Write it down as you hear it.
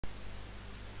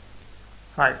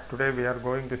Hi, today we are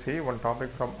going to see one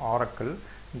topic from Oracle,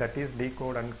 that is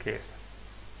decode and case,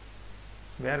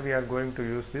 where we are going to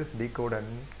use this decode and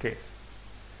case.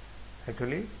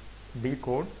 Actually,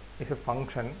 decode is a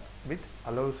function which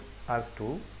allows us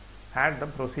to add the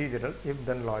procedural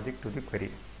if-then logic to the query.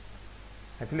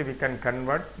 Actually, we can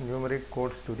convert numeric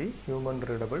codes to the human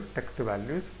readable text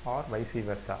values or vice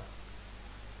versa.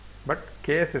 But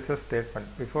case is a statement.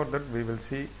 Before that, we will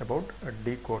see about a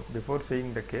decode. Before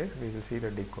seeing the case, we will see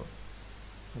the decode.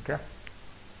 Okay.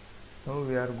 Now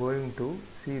we are going to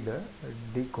see the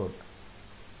decode.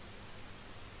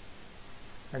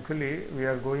 Actually, we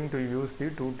are going to use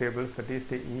the two tables, that is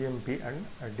the EMP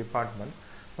and department.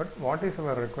 But what is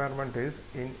our requirement is,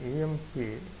 in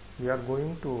EMP we are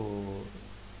going to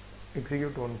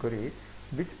execute one query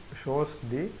which shows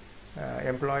the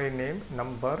employee name,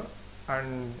 number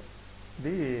and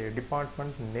the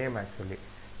department name. Actually,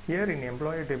 here in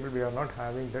employee table we are not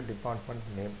having the department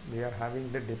name, we are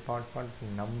having the department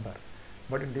number.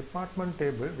 But in department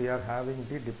table we are having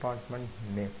the department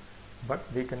name, but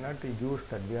we cannot use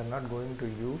that. We are not going to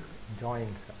use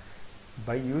joins.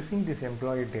 By using this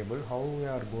employee table, how we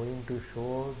are going to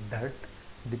show that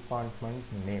department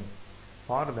name?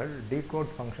 For that, decode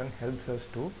function helps us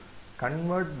to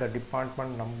convert the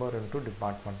department number into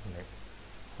department name.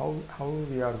 How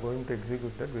we are going to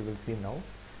execute that, we will see now.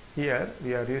 Here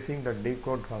we are using the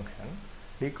decode function.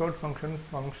 Decode function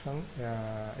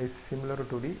is similar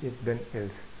to the if then else.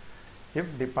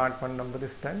 If department number is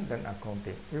 10, then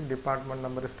accounting. If department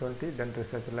number is 20, then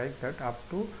research, like that. Up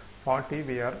to 40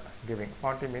 we are giving.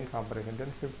 40 means operation,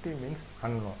 then 50 means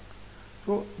unknown.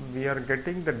 So we are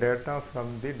getting the data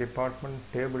from the department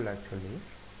table. Actually,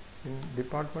 in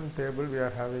department table we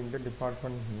are having the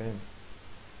department name.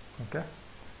 Okay.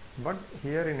 But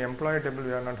here in employee table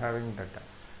we are not having data,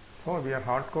 so we are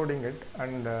hard coding it,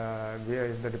 and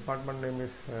if the department name is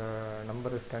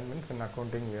number is 10 means in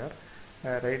accounting we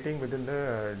are writing within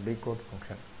the decode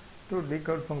function. So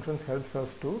decode function helps us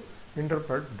to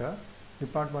interpret the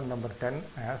department number 10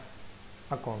 as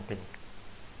accounting,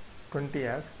 20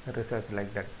 as research,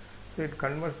 like that. So it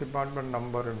converts department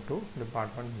number into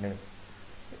department name.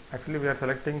 Actually, we are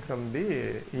selecting from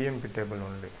the EMP table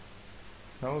only.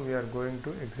 Now we are going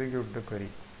to execute the query.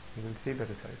 You will see the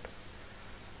result.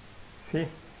 See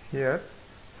here,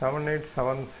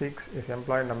 7876 is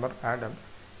employee number. Adams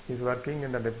is working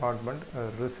in the department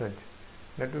research.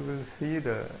 Let we will see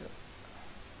the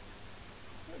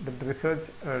research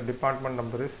department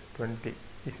number is 20.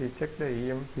 If we check the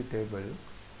EMP table,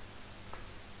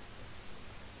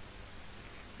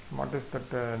 what is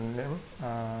that name?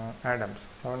 Adams,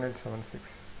 7876.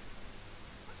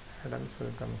 Adams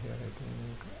will come here, I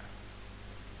think.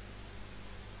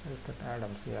 Is that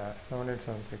Adams? Yeah,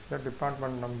 7876. The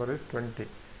department number is 20.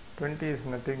 20 is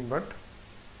nothing but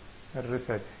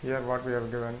research. Here what we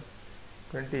have given,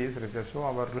 20 is research. So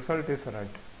our result is right.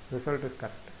 Result is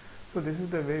correct. So this is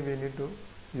the way we need to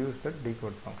use the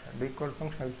decode function. Decode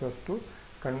function helps us to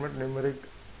convert numeric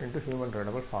into human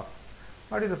readable form.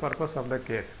 What is the purpose of the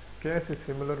case? Case is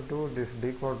similar to this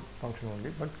decode function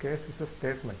only, but case is a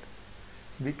statement.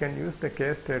 We can use the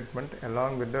case statement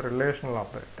along with the relational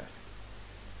operators.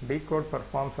 Decode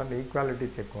performs an equality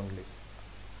check only.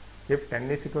 If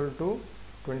 10 is equal to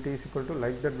 20 is equal to,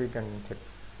 like that we can check.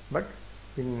 But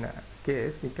in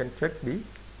case we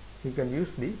can use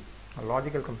the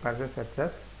logical comparison such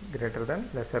as greater than,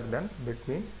 lesser than,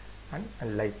 between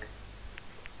and like.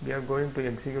 We are going to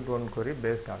execute one query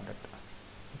based on that.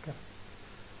 Okay.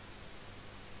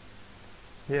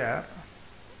 Here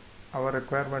our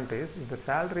requirement is, if the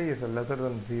salary is lesser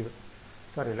than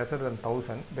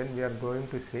 1000, then we are going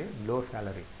to say low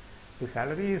salary. The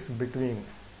salary is between.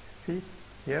 See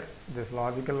here, this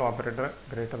logical operator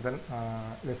greater than,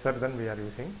 lesser than we are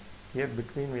using. Here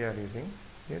between we are using.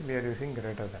 Here we are using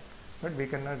greater than. But we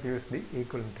cannot use the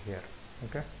equivalent here.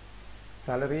 Okay.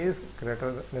 Salary is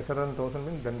lesser than 1000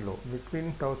 means then low.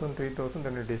 Between 1000 3000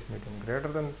 then it is medium. Greater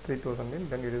than 3000 means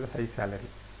then it is a high salary.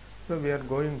 So we are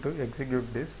going to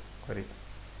execute this query.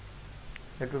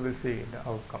 Let we will see the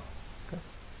outcome. Okay.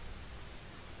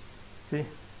 See,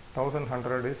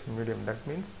 1100 is medium. That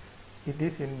means it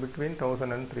is in between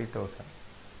 1000 and 3000.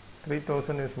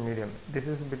 3000 is medium. This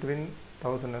is between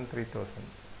 1000 and 3000.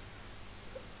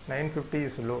 950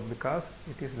 is low because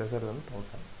it is lesser than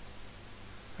 1000.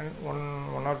 And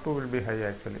one or two will be high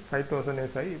actually. 5000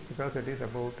 is high because it is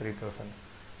above 3000.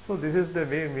 So this is the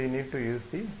way we need to use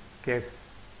the case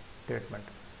statement.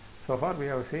 So far we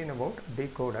have seen about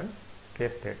decode and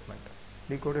case statement.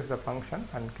 Decode is the function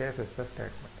and case is the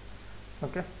statement.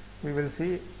 Okay. We will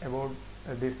see about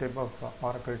this type of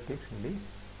Oracle tips in the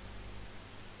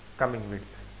coming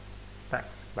videos.